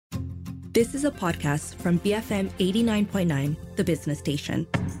This is a podcast from BFM 89.9, the business station.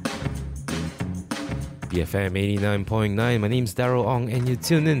 BFM 89.9, my name's Daryl Ong and you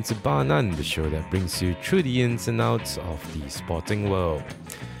tune in to Bar None, the show that brings you through the ins and outs of the sporting world.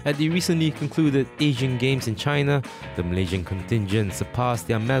 At the recently concluded Asian Games in China, the Malaysian contingent surpassed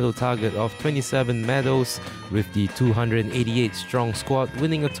their medal target of 27 medals, with the 288-strong squad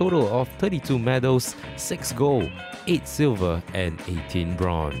winning a total of 32 medals, 6 gold, 8 silver and 18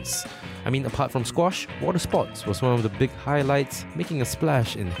 bronze. I mean, apart from squash, water sports was one of the big highlights, making a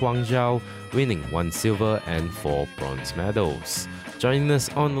splash in Hangzhou, winning 1 silver and 4 bronze medals. Joining us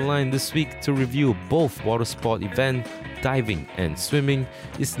on the line this week to review both water sport events, diving and swimming,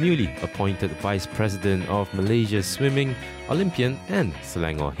 is newly appointed Vice President of Malaysia's Swimming, Olympian and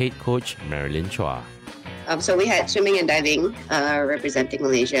Selangor head coach Marilyn Chua. So we had swimming and diving representing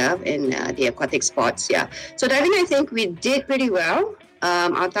Malaysia in the aquatic sports. So diving, I think we did pretty well.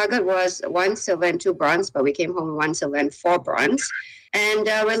 Our target was 1 silver and 2 bronze, but we came home with 1 silver and 4 bronze. And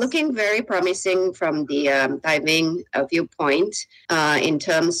we're looking very promising from the diving viewpoint in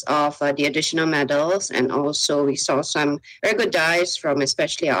terms of the additional medals. And also we saw some very good dives from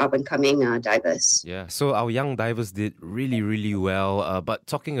especially our up-and-coming divers. Yeah, so our young divers did really, really well. But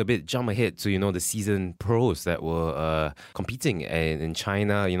talking a bit, jump ahead to, the seasoned pros that were competing in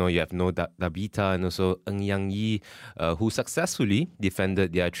China. You have Dabita and also Ng Yang Yi, who successfully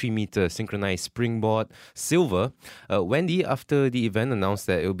defended their 3-meter synchronized springboard silver. Wendy, after the event, announced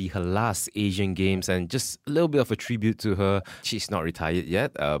that it will be her last Asian Games, and just a little bit of a tribute to her. She's not retired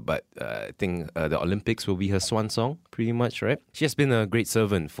yet, but I think the Olympics will be her swan song, pretty much, right? She has been a great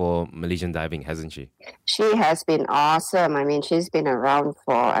servant for Malaysian diving, hasn't she? She has been awesome. I mean, she's been around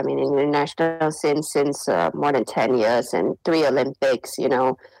for, in international since more than 10 years and 3 Olympics,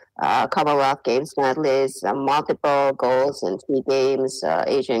 Commonwealth Games medalist, multiple golds in 3 games,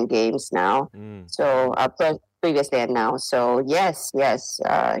 Asian Games now. So previously and now. So yes,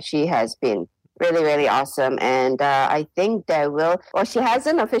 she has been really, really awesome. And I think she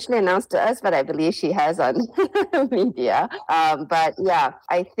hasn't officially announced to us, but I believe she has on media. But yeah,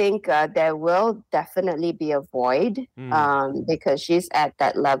 I think there will definitely be a void because she's at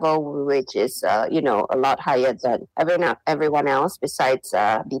that level, which is, a lot higher than everyone else besides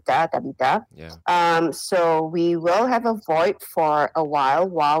Tabita. Yeah. So we will have a void for a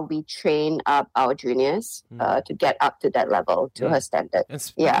while we train up our juniors to get up to that level, to her standard.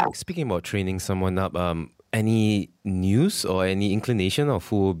 And yeah. Speaking about training someone up, any news or any inclination of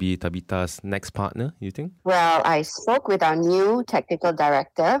who will be Tabita's next partner, you think? Well, I spoke with our new technical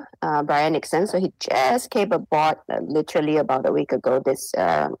director, Brian Nixon. So he just came aboard literally about a week ago,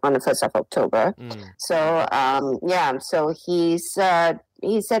 on the 1st of October. So, so he said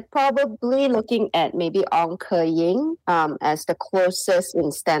probably looking at maybe Ong Ke-ying as the closest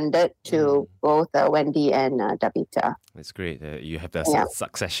in standard to both Wendy and Tabita. That's great. You have that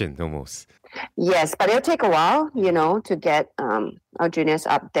succession almost. Yes, but it'll take a while, to get our juniors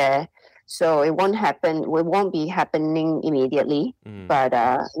up there. So it won't be happening immediately. But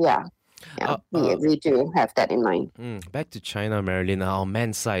we do have that in mind. Back to China, Marilyn. Our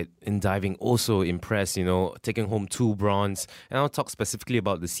men's side in diving also impressed, taking home 2 bronze. And I'll talk specifically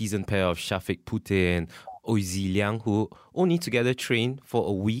about the seasoned pair of Shafiq Puteh and Oizi Liang, who only together trained for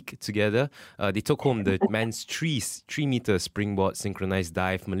a week together. They took home the men's 3-meter springboard synchronized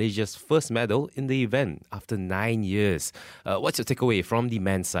dive, Malaysia's first medal in the event after 9 years. What's your takeaway from the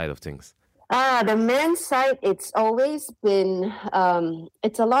men's side of things? The men's side, it's always been,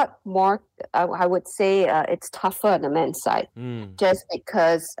 it's a lot more, I would say it's tougher on the men's side. Just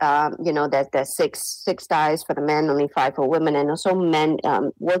because, there's six dives for the men, only 5 for women. And also men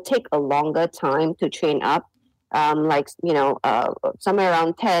will take a longer time to train up, somewhere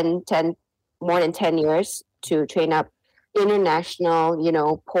around 10, more than 10 years to train up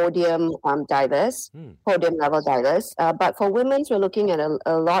international, podium divers, podium level divers. But for women's, we're looking at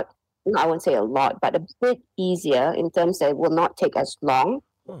a lot. I won't say a lot, but a bit easier in terms that it will not take as long.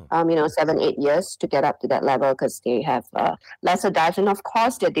 7-8 years to get up to that level because they have lesser dives. And of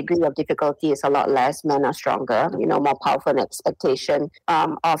course, their degree of difficulty is a lot less. Men are stronger, more powerful, and expectation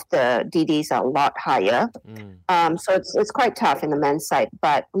of the DDs are a lot higher. So it's quite tough in the men's side.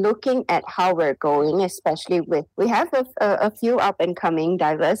 But looking at how we're going, especially we have a few up-and-coming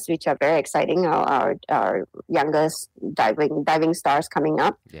divers, which are very exciting, our youngest diving stars coming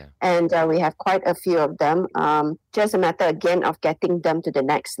up. Yeah. And we have quite a few of them. just a matter again of getting them to the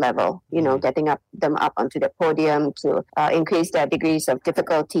next level, getting them up onto the podium to increase their degrees of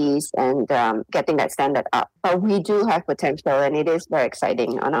difficulties and getting that standard up. But we do have potential, and it is very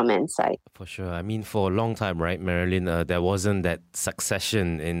exciting on our men's side. For sure. I mean, for a long time, right, Marilyn, there wasn't that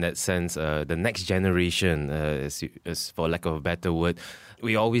succession in that sense. The next generation, as for lack of a better word,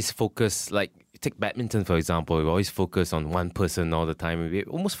 we always focus, like, take badminton, for example. We always focus on one person all the time. We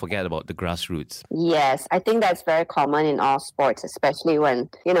almost forget about the grassroots. Yes, I think that's very common in all sports, especially when,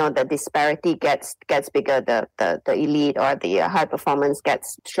 the disparity gets bigger, the elite or the high performance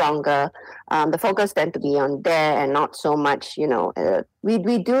gets stronger. The focus tends to be on there and not so much,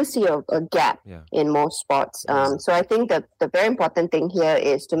 we do see a gap in most sports. So I think that the very important thing here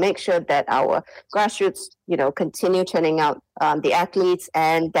is to make sure that our grassroots, continue churning out the athletes,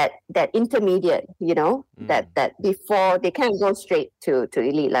 and that intermediate, that before they can't go straight to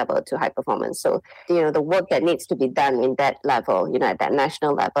elite level, to high performance. So, the work that needs to be done in that level, at that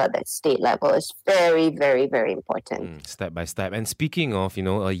national level, that state level, is very, very, very important. Step by step. And speaking of,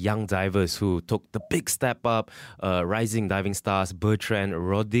 young divers who took the big step up, rising diving stars Bertrand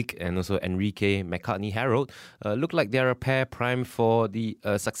Roddick and also Enrique McCartney-Harold look like they're a pair primed for the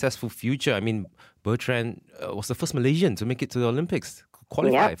successful future. I mean, Bertrand was the first Malaysian to make it to the Olympics,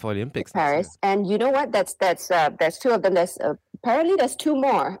 qualify for the Olympics. Paris. And you know what? That's two of them. Apparently there's two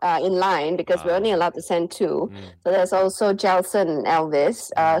more in line, because we're only allowed to send two. So there's also Jelson and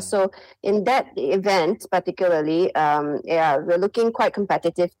Elvis. So in that event particularly, we're looking quite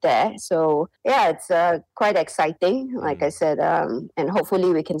competitive there. So it's quite exciting, like I said, and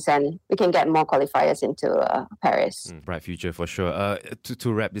hopefully we can get more qualifiers into Paris. Bright future for sure.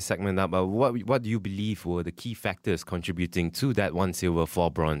 To wrap this segment up, what do you believe were the key factors contributing to that 1 silver,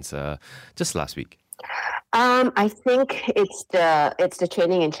 4 bronze just last week? I think it's the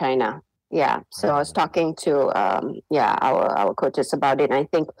training in China. Yeah. So I was talking to our coaches about it. And I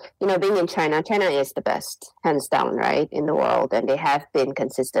think, being in China is the best, hands down, right, in the world, and they have been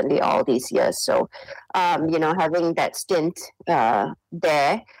consistently all these years. So having that stint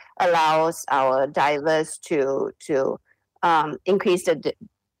there allows our divers to increase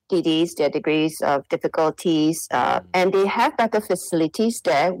their degrees of difficulties, and they have better facilities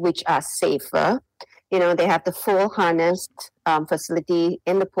there, which are safer. They have the full harnessed facility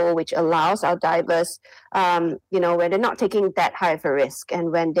in the pool, which allows our divers, when they're not taking that high of a risk,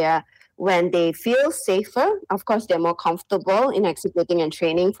 and when they feel safer, of course, they're more comfortable in executing and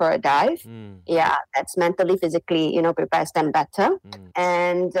training for a dive. Yeah, that's mentally, physically, prepares them better.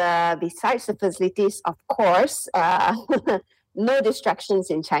 And besides the facilities, of course, no distractions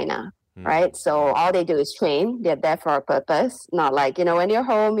in China. Right? So all they do is train. They're there for a purpose. Not like, when you're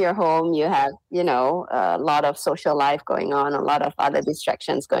home, you have, a lot of social life going on, a lot of other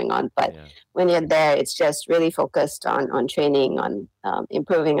distractions going on. But when you're there, it's just really focused on training, on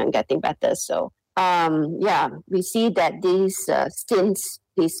improving and getting better. So, we see that these stints,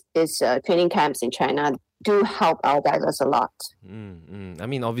 these training camps in China do help our divers a lot. I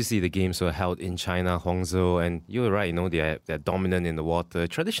mean, obviously the games were held in China, Hangzhou, and you're right, they're dominant in the water,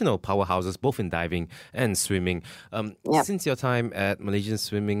 traditional powerhouses both in diving and swimming. Since your time at Malaysian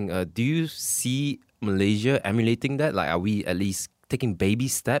Swimming, do you see Malaysia emulating that? Like, are we at least taking baby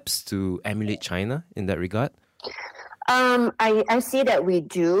steps to emulate China in that regard? I see that we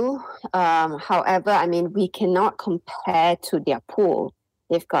do. However, I mean, we cannot compare to their pool.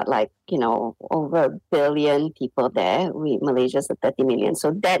 They've got over 1 billion people there. Malaysia's at 30 million.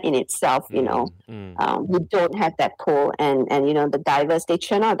 So that in itself, we don't have that pool. And the divers, they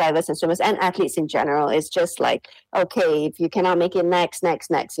churn out divers and swimmers and athletes in general. It's just like, okay, if you cannot make it next.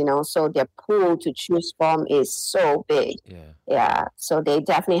 So their pool to choose from is so big. Yeah. So they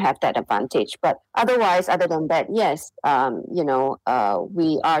definitely have that advantage. But otherwise, other than that, yes,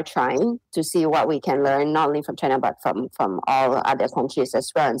 we are trying to see what we can learn, not only from China, but from all other countries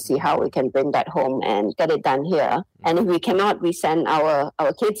as well, and see how we can bring that home and get it done here. And if we cannot, we send our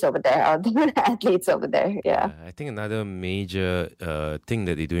kids over there, our athletes over there. Yeah. I think another major thing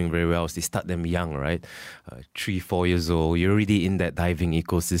that they're doing very well is they start them young, right? 3-4 years old, you're already in that diving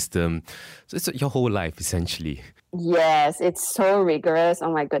ecosystem. So it's your whole life, essentially. Yes, it's so rigorous.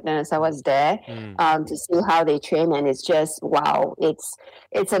 Oh my goodness, I was there to see how they train, and it's just wow.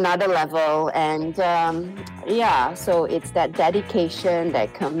 It's another level, and so it's that dedication,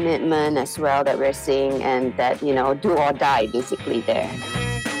 that commitment as well that we're seeing, and that do or die basically there.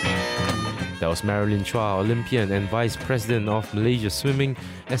 That was Marilyn Chua, Olympian and Vice President of Malaysia Swimming,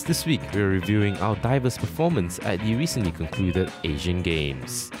 as this week we're reviewing our diverse performance at the recently concluded Asian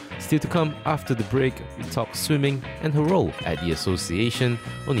Games. Still to come after the break, we talk swimming and her role at the association,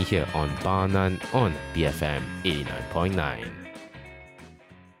 only here on Bar None on BFM 89.9.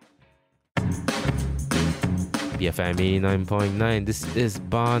 BFM 89.9, this is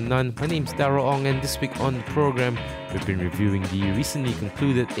Bar None. My name's Darryl Ong, and this week on the program, we've been reviewing the recently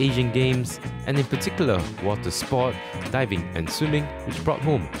concluded Asian Games, and in particular, water sport, diving and swimming, which brought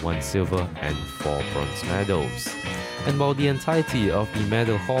home 1 silver and 4 bronze medals. And while the entirety of the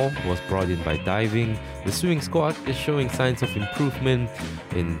medal haul was brought in by diving, the swimming squad is showing signs of improvement.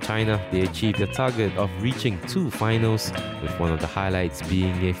 In China, they achieved their target of reaching 2 finals, with one of the highlights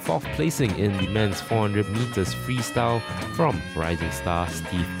being a 4th placing in the men's 400 meters freestyle from rising star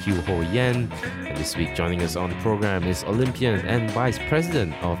Steve Kyu Ho Yen. And this week joining us on the program is Olympian and Vice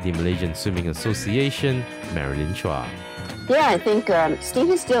President of the Malaysian Swimming Association, Marilyn Chua. Yeah, I think Steve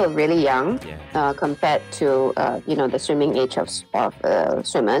is still really young compared to the swimming age of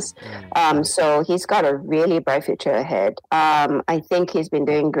swimmers. So he's got a really bright future ahead. I think he's been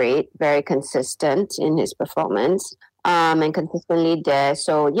doing great, very consistent in his performance, and consistently there.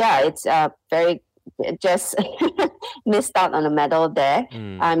 So yeah, it's very just missed out on a medal there.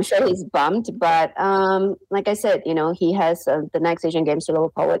 I'm sure he's bummed, but like I said, he has the next Asian Games to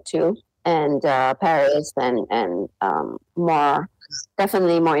look forward to. And Paris and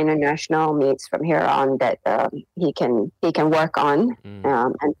definitely more international meets from here on that he can work on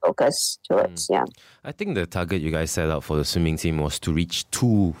and focus towards. Yeah, I think the target you guys set out for the swimming team was to reach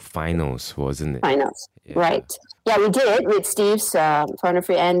 2 finals, wasn't it? Finals, right? Yeah, we did with Steve's 400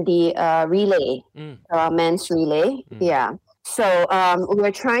 free and the relay, men's relay. Yeah, so we're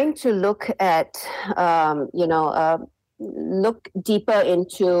trying to look at look deeper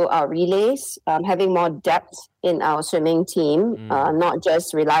into our relays, having more depth in our swimming team, not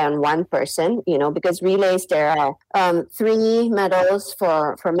just rely on one person, because relays, there are 3 medals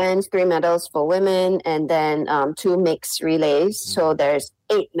for men, 3 medals for women, and then 2 mixed relays. So there's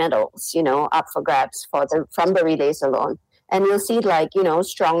 8 medals, up for grabs from the relays alone. And you'll see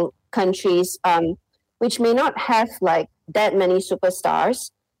strong countries, which may not have that many superstars,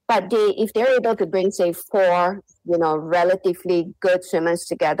 but if they're able to bring, say, 4, relatively good swimmers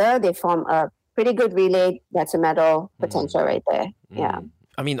together, they form a pretty good relay. That's a medal potential right there. Yeah.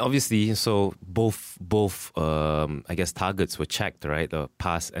 I mean, obviously, so both I guess targets were checked, right? The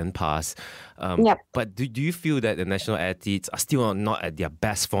pass and pass. Yep. But do you feel that the national athletes are still not at their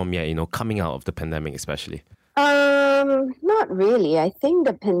best form yet? Coming out of the pandemic, especially. Not really. I think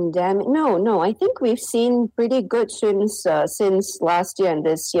the pandemic. No. I think we've seen pretty good swims since last year and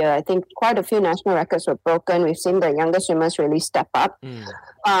this year. I think quite a few national records were broken. We've seen the younger swimmers really step up.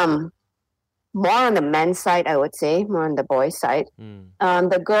 More on the men's side, I would say, more on the boys' side.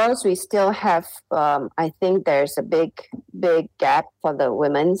 The girls, we still have. I think there's a big gap for the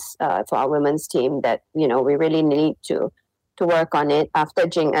for our women's team that we really need to work on it after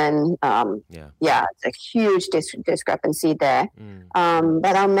Jing En. It's a huge discrepancy there.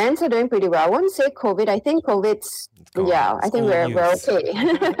 But our men's are doing pretty well. I wouldn't say COVID. I think COVID's I think we're okay.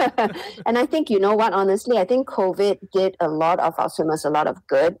 And I think honestly, I think COVID did a lot of our swimmers a lot of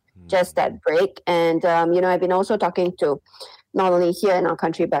good. Just that break. And I've been also talking to not only here in our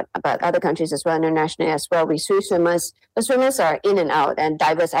country but other countries as well, internationally as well. We see swimmers. The swimmers are in and out, and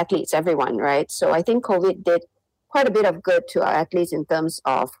diverse athletes, everyone, right? So I think COVID did quite a bit of good to our athletes in terms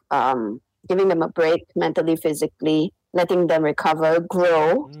of giving them a break mentally, physically, letting them recover,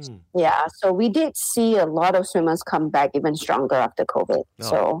 grow. Yeah, so we did see a lot of swimmers come back even stronger after COVID.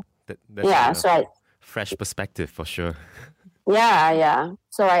 That's fresh perspective for sure. Yeah.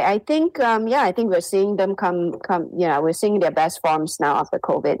 So I think we're seeing them come. We're seeing their best forms now after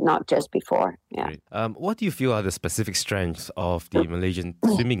COVID, not just before. Yeah. Great. What do you feel are the specific strengths of the Malaysian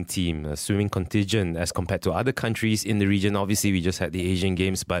swimming team, swimming contingent, as compared to other countries in the region? Obviously, we just had the Asian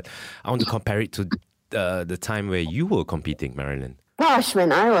Games, but I want to compare it to the time where you were competing, Marilyn. Gosh,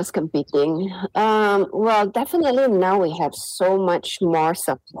 when I was competing, well, definitely now we have so much more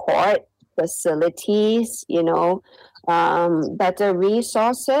support, facilities, better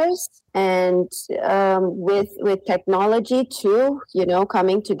resources, and with technology too,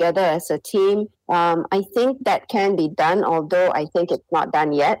 coming together as a team. I think that can be done, although I think it's not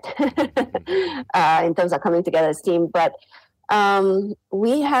done yet in terms of coming together as a team. But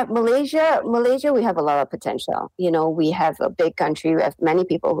we have Malaysia, we have a lot of potential. We have a big country. We have many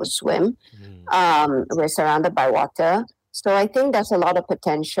people who swim. We're surrounded by water. So I think there's a lot of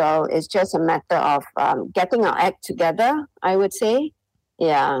potential. It's just a matter of getting our act together, I would say.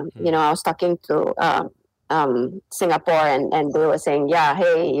 Yeah, I was talking to Singapore, and they were saying, yeah,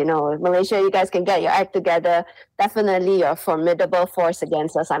 hey, Malaysia, you guys can get your act together. Definitely, you're a formidable force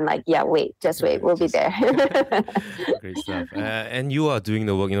against us. I'm like, yeah, just wait, we'll be there. Great stuff. And you are doing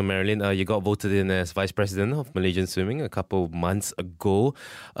the work, Marilyn. You got voted in as Vice President of Malaysian Swimming a couple of months ago.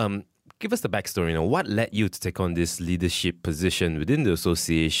 Give us the backstory. What led you to take on this leadership position within the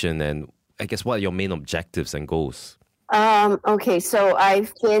association, and I guess what are your main objectives and goals? Okay, so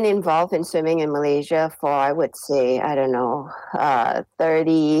I've been involved in swimming in Malaysia for, I would say, I don't know,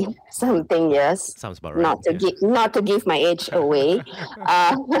 30 something years. Sounds about right. Not to give my age away,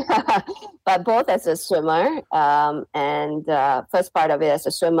 but both as a swimmer, and first part of it as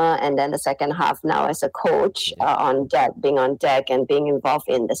a swimmer, and then the second half now as a coach, on deck, being on deck and being involved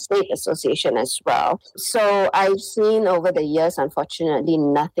in the state association as well. So I've seen over the years, unfortunately,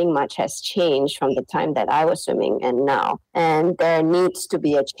 nothing much has changed from the time that I was swimming and now. And there needs to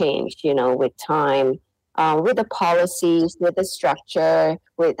be a change, with time, with the policies, with the structure,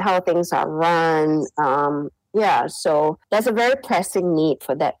 with how things are run. So there's a very pressing need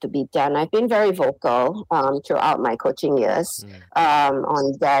for that to be done. I've been very vocal throughout my coaching years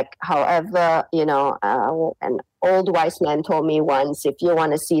on deck. However, an old wise man told me once, if you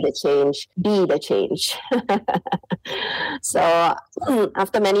want to see the change, be the change. So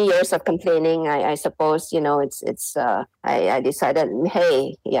after many years of complaining, I suppose, I decided,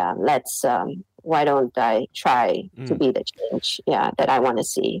 hey, let's... why don't I try to be the change that I want to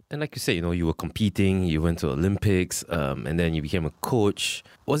see? And like you said, you were competing, you went to Olympics, and then you became a coach.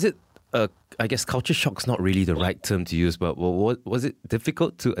 Was it, I guess culture shock's not really the right term to use, but was it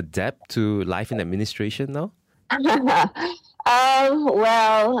difficult to adapt to life in administration now?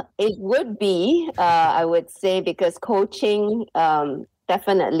 Well, it would be, I would say, because coaching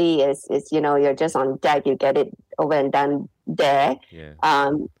definitely is you're just on deck, you get it over and done there.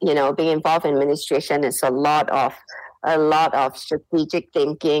 Being involved in administration is a lot of strategic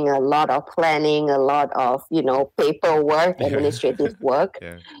thinking, a lot of planning, a lot of paperwork, administrative work,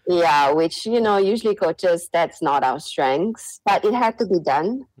 which usually coaches, that's not our strengths, but it had to be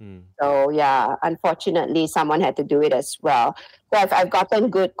done. So unfortunately someone had to do it as well. So I've gotten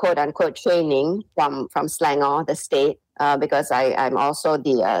good quote unquote training from Selangor, the state, because I'm also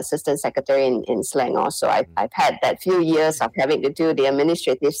the assistant secretary in Selangor. So I've had that few years of having to do the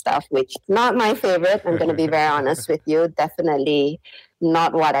administrative stuff, which not my favorite. I'm going to be very honest with you. Definitely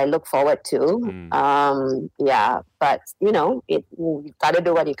not what I look forward to. But you got to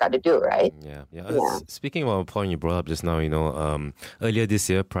do what you got to do, right? Speaking about a point you brought up just now, earlier this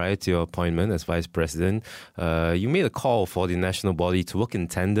year, prior to your appointment as vice president, you made a call for the national body to work in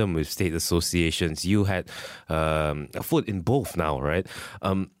tandem with state associations. You had a foot in both now, right?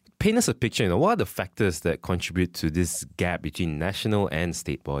 Paint us a picture. What are the factors that contribute to this gap between national and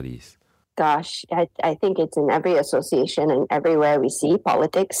state bodies? Gosh, I think it's in every association and everywhere we see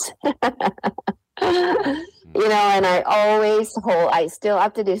politics. And I still,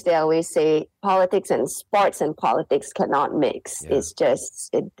 up to this day, I always say politics and sports and politics cannot mix. It's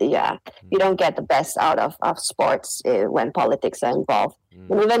just, you don't get the best out of sports when politics are involved.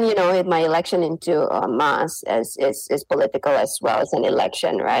 And even, in my election into Mars is political as well as an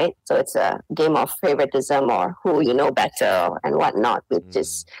election, right? So it's a game of favoritism or who you know better and whatnot, which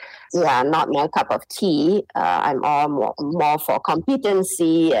is, not my cup of tea. I'm all more for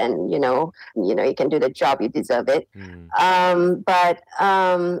competency and, you can do the job, you deserve it. But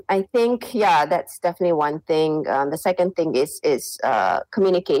I think, that's definitely one thing. The second thing is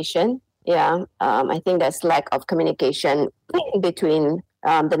communication. I think there's lack of communication between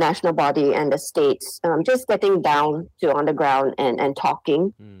the national body and the states. Just getting down to on the ground and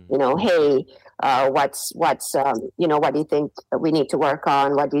talking. Hey, what's what do you think we need to work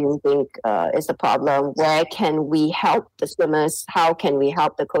on? What do you think is the problem? Where can we help the swimmers? How can we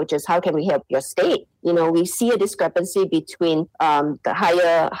help the coaches? How can we help your state? We see a discrepancy between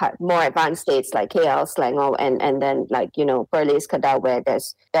the more advanced states like KL, Selangor, and then like, Perlis, Kedah, where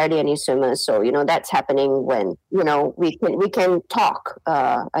there's barely any swimmers. So, that's happening when, we can talk.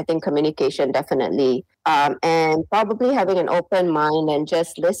 I think communication definitely. And probably having an open mind and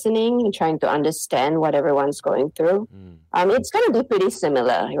just listening and trying to understand what everyone's going through. It's going to be pretty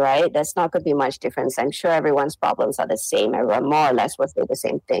similar, right? There's not going to be much difference. I'm sure everyone's problems are the same. Everyone more or less will say the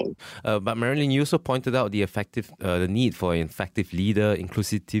same thing. But Marilyn, you also pointed out the need for an effective leader,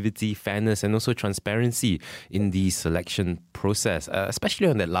 inclusivity, fairness, and also transparency in the selection process, especially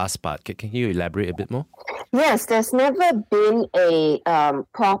on that last part. Can you elaborate a bit more? Yes, there's never been a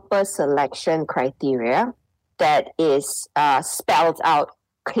proper selection criteria that is spelled out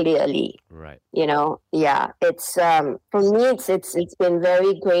clearly. Right. It's for me, it's been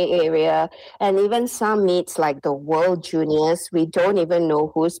very gray area, and even some meets like the World Juniors, we don't even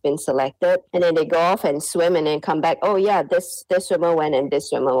know who's been selected, and then they go off and swim and then come back. Oh yeah, this swimmer went and this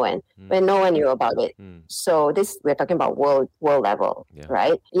swimmer went, when no one knew about it. So this, we're talking about world level,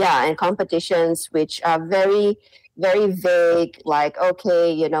 right? Yeah, and competitions which are very, very vague, like,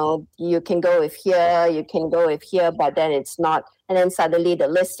 okay, you can go with here, you can go with here, but then it's not. And then suddenly the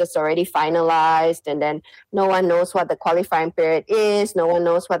list is already finalized, and then no one knows what the qualifying period is. No one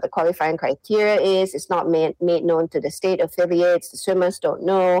knows what the qualifying criteria is. It's not made known to the state affiliates. The swimmers don't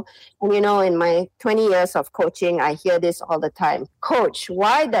know. And, in my 20 years of coaching, I hear this all the time. Coach,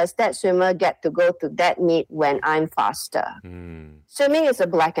 why does that swimmer get to go to that meet when I'm faster? Swimming is a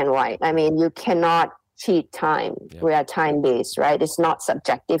black and white. I mean, you cannot cheat time. We are time-based, right? It's not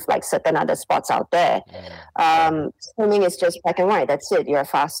subjective like certain other sports out there. Swimming is just black and white. That's it. You're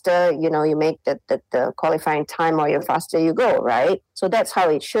faster, you make the qualifying time, or you're faster, you go, right? So that's how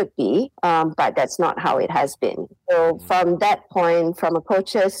it should be, but that's not how it has been. So from that point, from a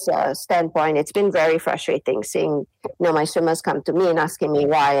coach's standpoint, it's been very frustrating seeing my swimmers come to me and asking me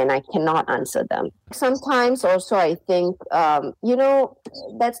why, and I cannot answer them. Sometimes also I think,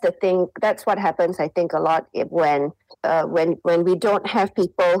 that's the thing. That's what happens, I think, a lot when we don't have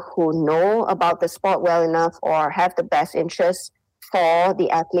people who know about the sport well enough or have the best interest for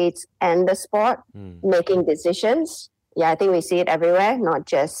the athletes and the sport making decisions. Yeah, I think we see it everywhere, not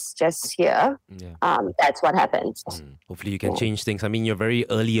just here. That's what happens. Hopefully you can change things. I mean, you're very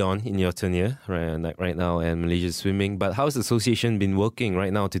early on in your tenure right now and Malaysia Swimming, but how's the association been working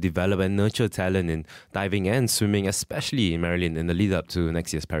right now to develop and nurture talent in diving and swimming, especially in Marilyn, in the lead up to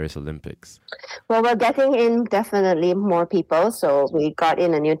next year's Paris Olympics? Well, we're getting in definitely more people. So we got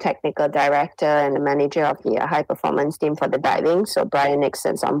in a new technical director and the manager of the high performance team for the diving. So Brian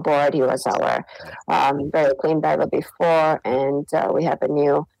Nixon's on board. He was our very acclaimed diver before. And we have a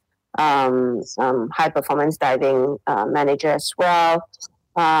new high performance diving manager as well.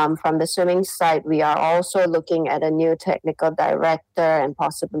 From the swimming side, we are also looking at a new technical director and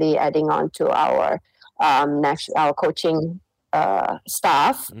possibly adding on to our coaching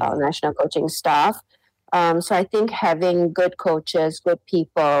staff, our national coaching staff. So I think having good coaches, good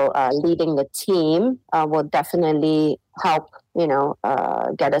people leading the team will definitely help,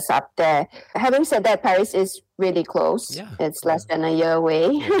 get us up there. Having said that, Paris is really close. It's less than a year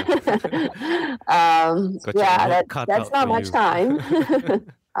away. That's not much time.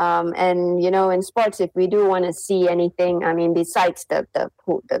 And in sports, if we do want to see anything, I mean, besides the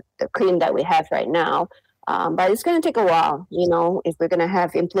cream that we have right now, but it's going to take a while. If we're going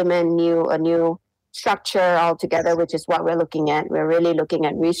to implement a new structure altogether, which is what we're looking at. We're really looking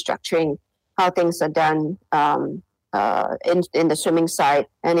at restructuring how things are done in the swimming side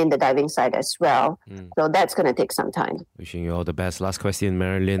and in the diving side as well. So that's going to take some time. Wishing you all the best. Last question,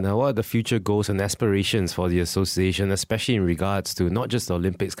 Marilyn. What are the future goals and aspirations for the association, especially in regards to not just the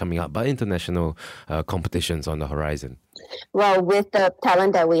Olympics coming up, but international competitions on the horizon? Well, with the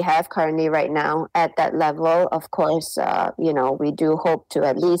talent that we have currently right now at that level, of course, we do hope to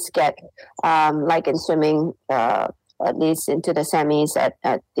at least get, like in swimming, at least into the semis at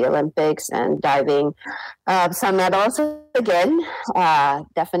the Olympics, and diving some medals again.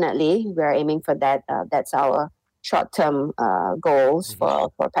 Definitely, we're aiming for that. That's our short-term goals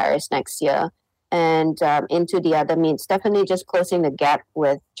for Paris next year. And into the other meets, definitely just closing the gap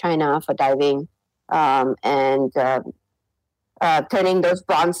with China for diving, and turning those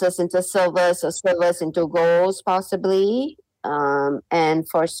bronzes into silvers or silvers into golds possibly. And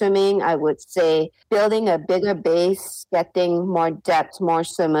for swimming, I would say building a bigger base, getting more depth, more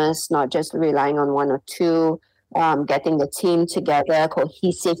swimmers, not just relying on one or two, getting the team together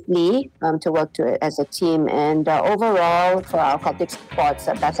cohesively to work as a team. And overall, for our aquatic sports,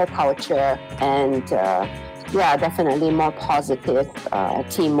 a better culture and definitely more positive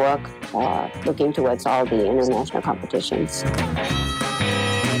teamwork, looking towards all the international competitions.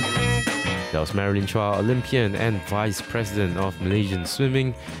 That was Marilyn Chua, Olympian and Vice President of Malaysian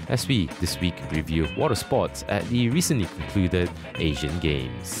Swimming, as we this week review water sports at the recently concluded Asian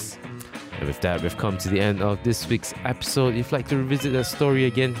Games. And with that, we've come to the end of this week's episode. If you'd like to revisit that story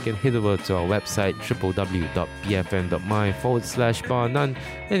again, you can head over to our website www.bfm.my/bar_none.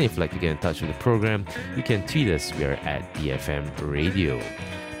 And if you'd like to get in touch with the program, you can tweet us. We are at BFM Radio.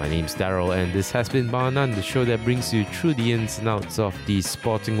 My name's Daryl, and this has been Bar None, the show that brings you through the ins and outs of the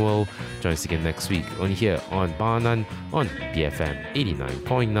sporting world. Join us again next week, only here on Bar None on BFM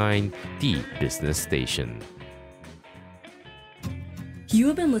 89.9, the business station. You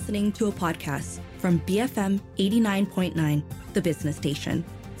have been listening to a podcast from BFM 89.9, the business station.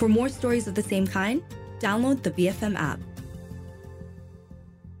 For more stories of the same kind, download the BFM app.